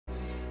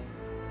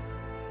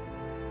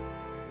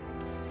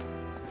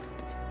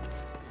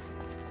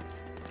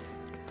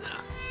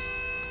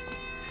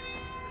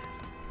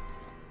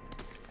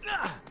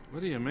What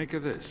do you make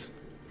of this?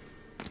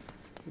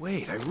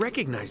 Wait, I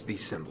recognize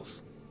these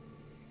symbols.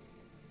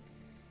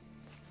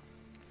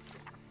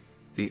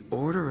 The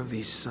order of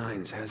these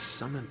signs has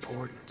some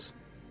importance.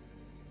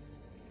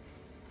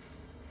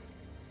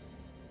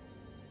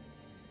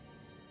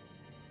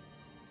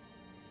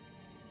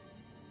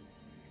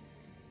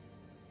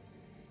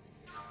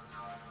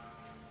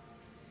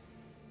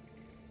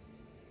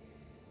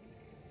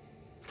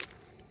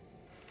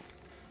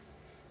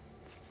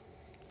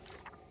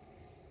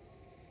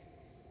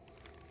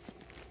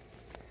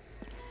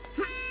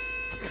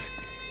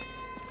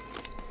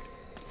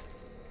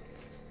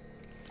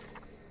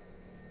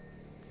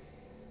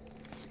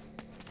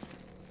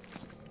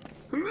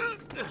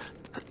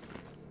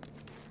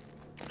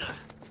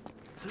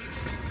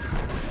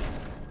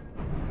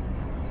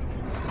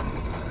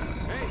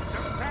 Hey,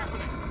 something's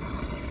happening!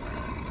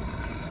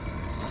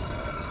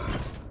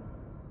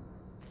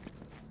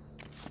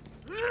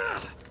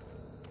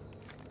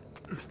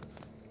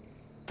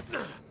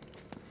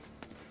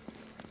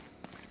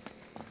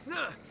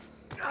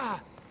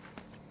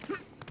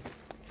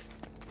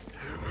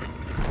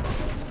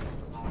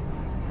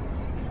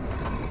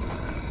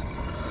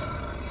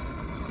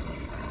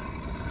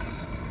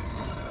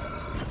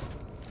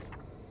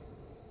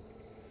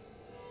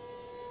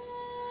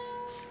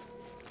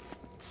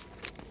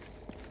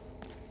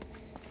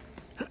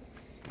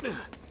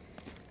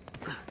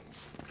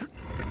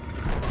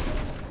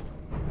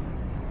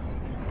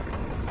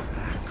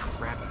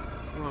 Crap.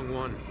 Wrong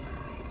one.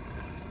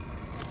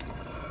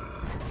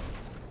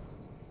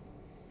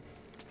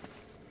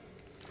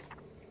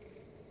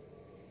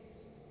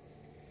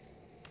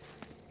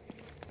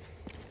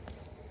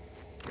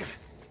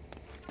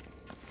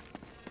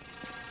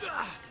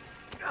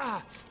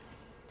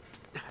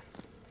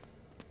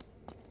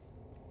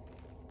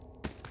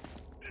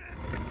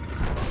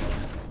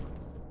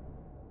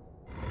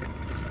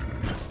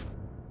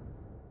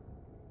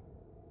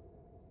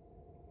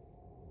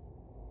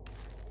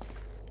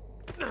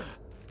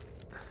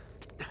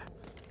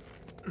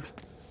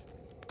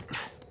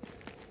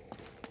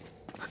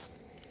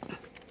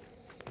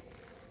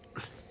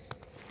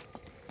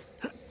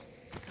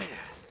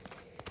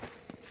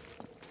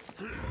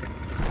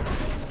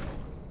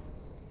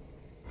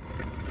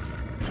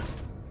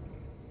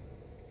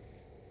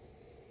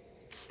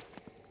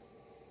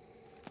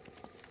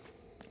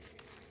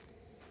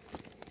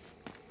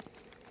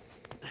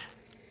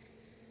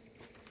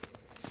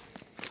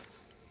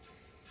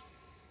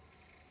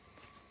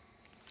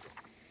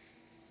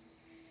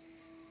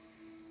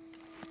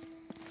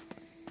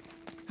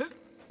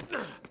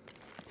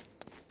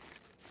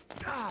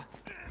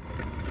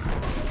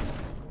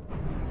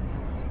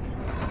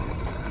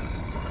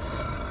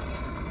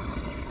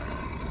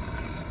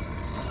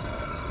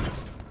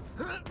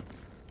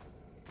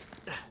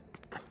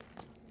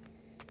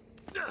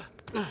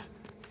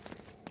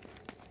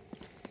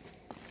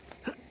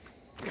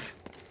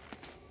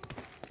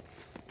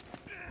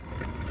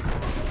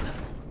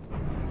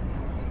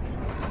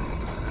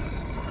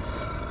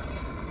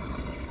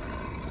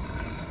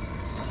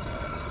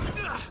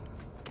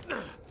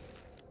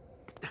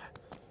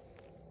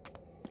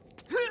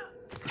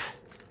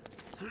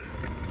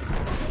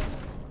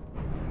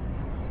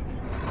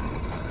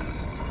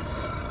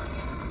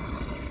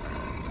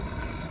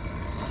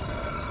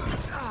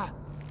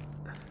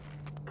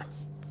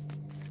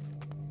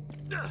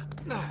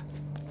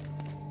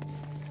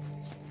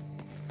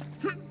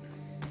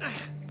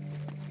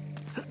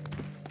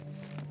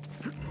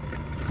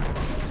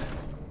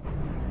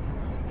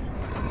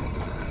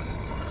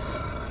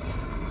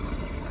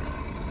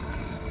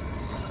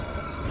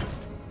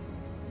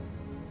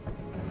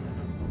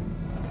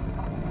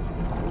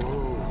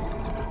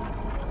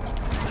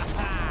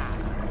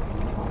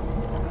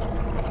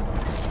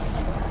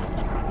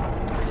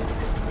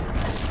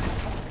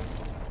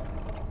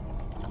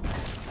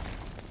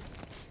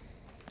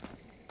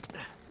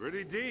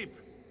 Pretty deep.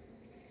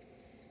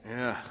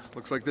 Yeah,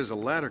 looks like there's a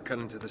ladder cut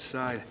into the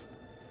side.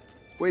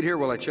 Wait here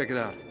while I check it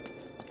out.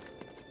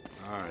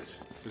 All right,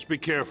 just be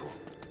careful.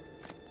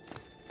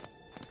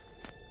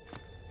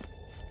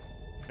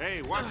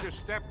 Hey, watch your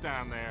step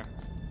down there.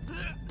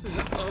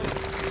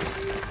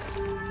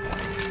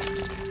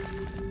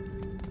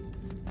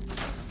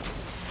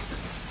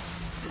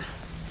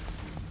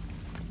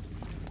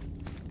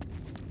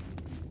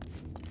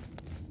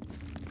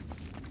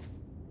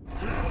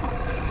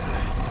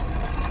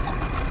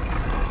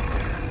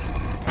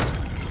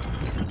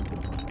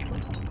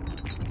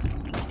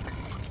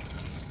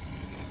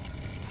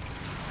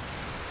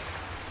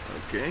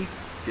 Okay,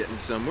 getting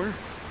somewhere.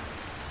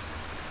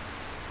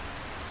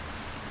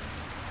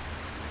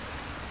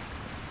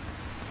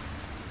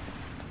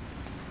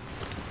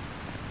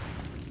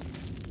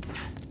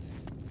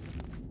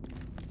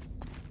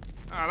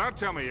 Ah, don't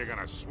tell me you're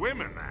gonna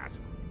swim in that.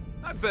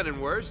 I've been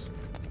in worse.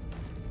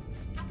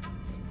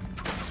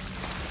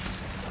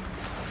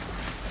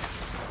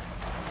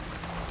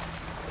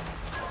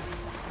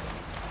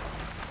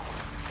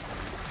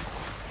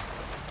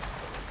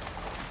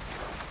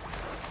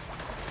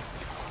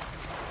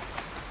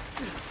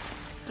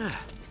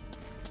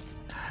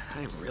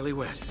 I'm really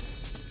wet.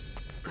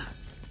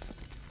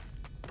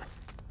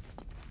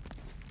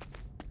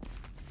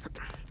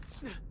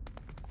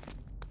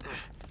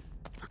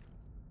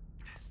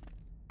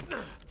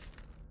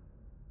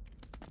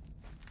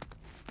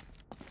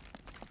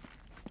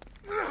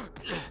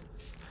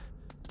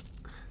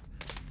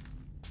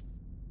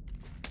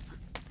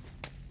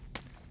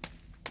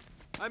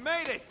 I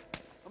made it!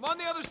 I'm on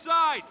the other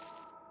side!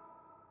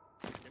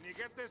 Can you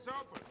get this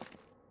open?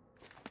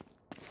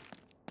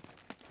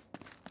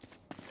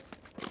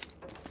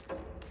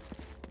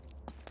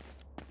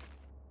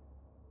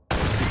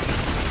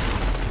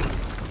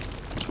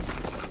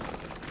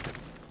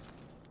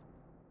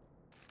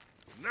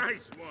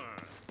 Nice one!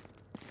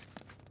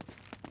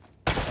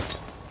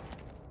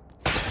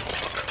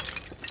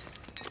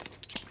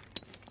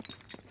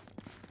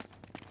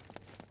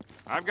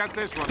 I've got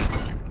this one.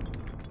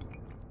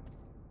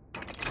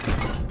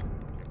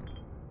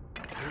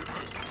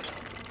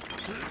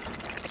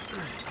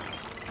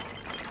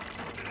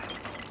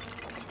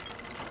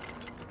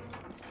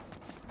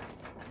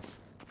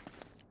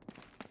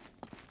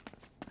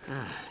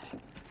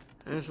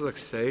 This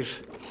looks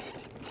safe.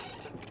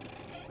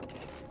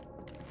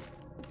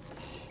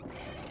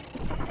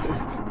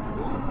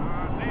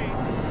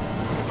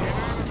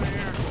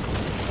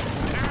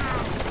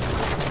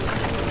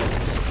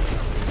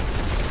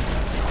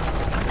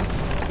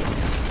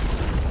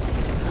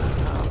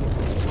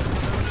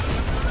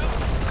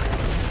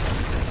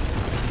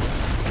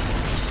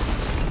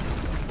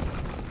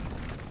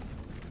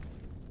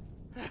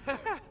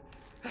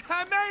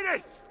 I made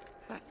it!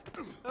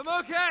 I'm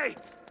okay!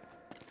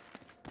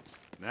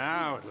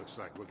 Now it looks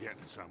like we're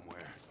getting somewhere.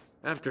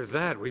 After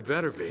that, we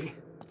better be.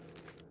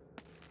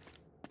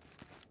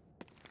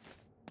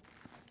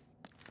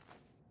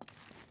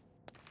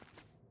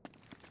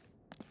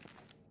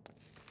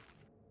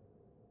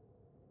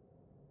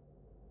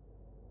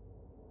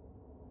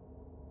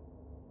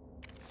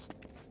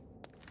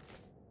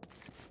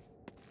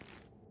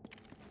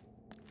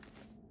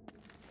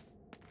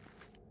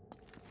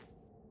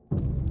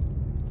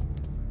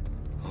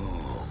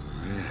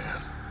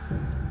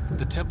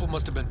 The temple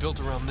must have been built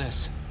around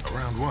this.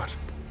 Around what?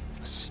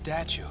 A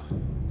statue.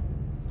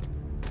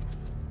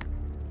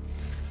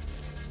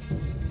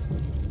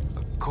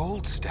 A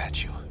gold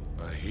statue.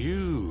 A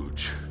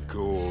huge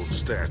gold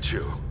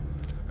statue.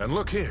 And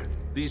look here,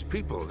 these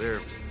people, they're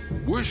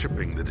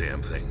worshipping the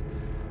damn thing.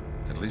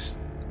 At least,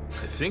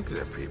 I think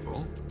they're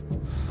people.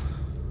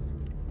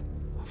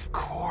 Of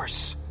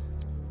course.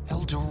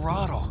 El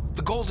Dorado,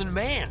 the Golden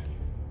Man.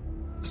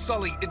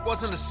 Sully, it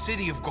wasn't a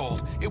city of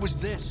gold. It was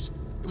this.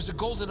 It was a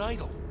golden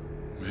idol.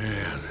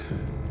 Man,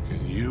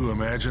 can you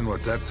imagine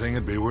what that thing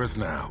would be worth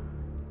now?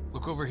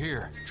 Look over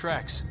here.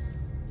 Tracks.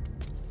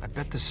 I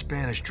bet the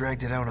Spanish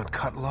dragged it out on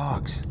cut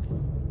logs.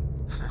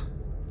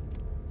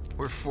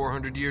 We're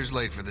 400 years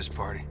late for this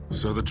party.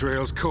 So the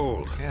trail's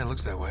cold. Yeah, it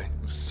looks that way.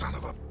 Son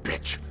of a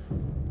bitch.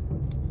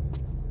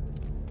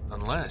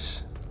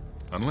 Unless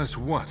Unless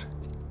what?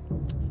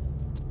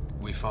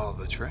 we follow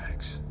the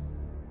tracks.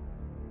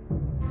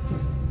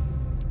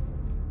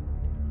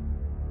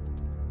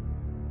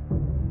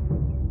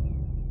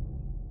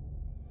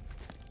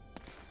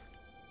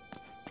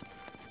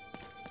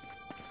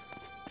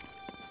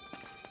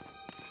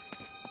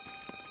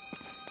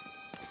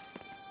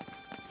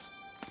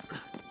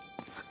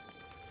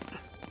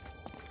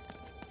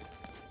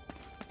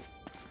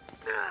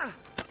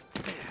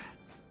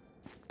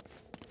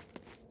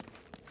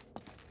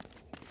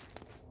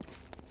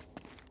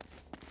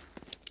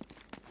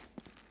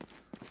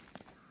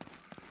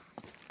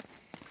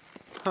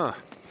 Huh.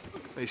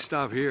 They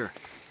stop here.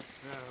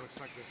 Yeah,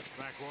 looks like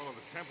the back wall of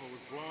the temple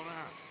was blown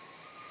out.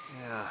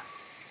 Yeah.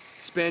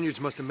 Spaniards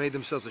must have made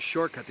themselves a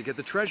shortcut to get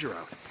the treasure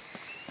out.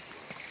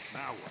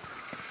 Now what?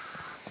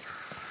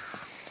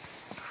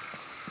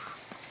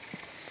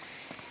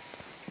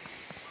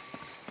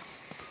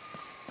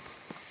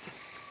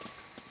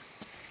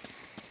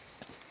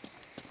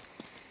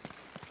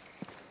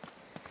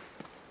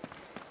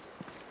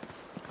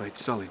 Wait,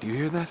 Sully, do you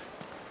hear that?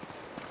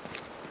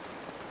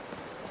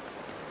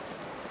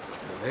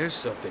 Now, there's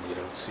something you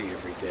don't see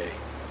every day.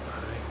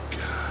 My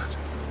God.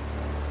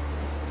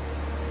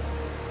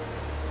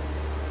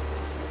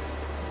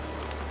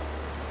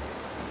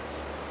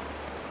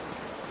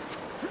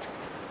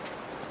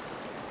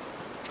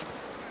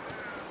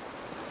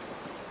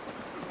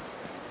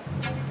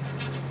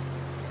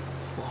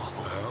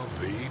 I'll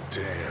be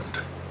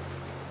damned.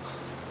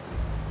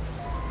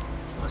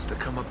 Must have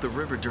come up the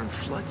river during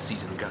flood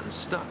season and gotten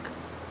stuck.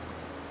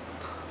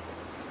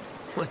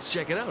 Let's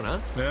check it out, huh?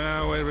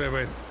 Now,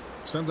 wait.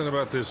 Something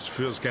about this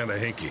feels kind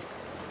of hinky.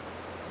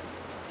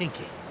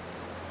 Hinky.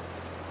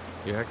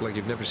 You act like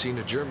you've never seen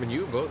a German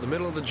U-boat in the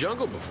middle of the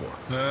jungle before.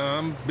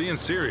 I'm being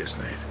serious,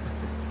 Nate.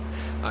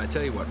 I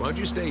tell you what, why don't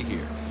you stay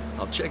here?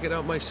 I'll check it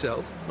out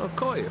myself. I'll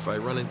call you if I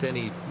run into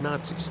any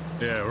Nazis.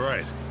 Yeah,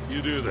 right.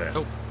 You do that.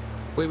 Oh,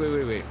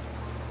 wait.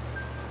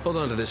 Hold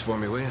on to this for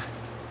me, will you?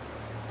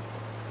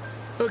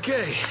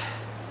 Okay.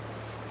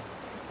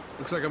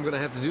 Looks like I'm gonna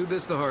have to do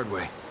this the hard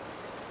way.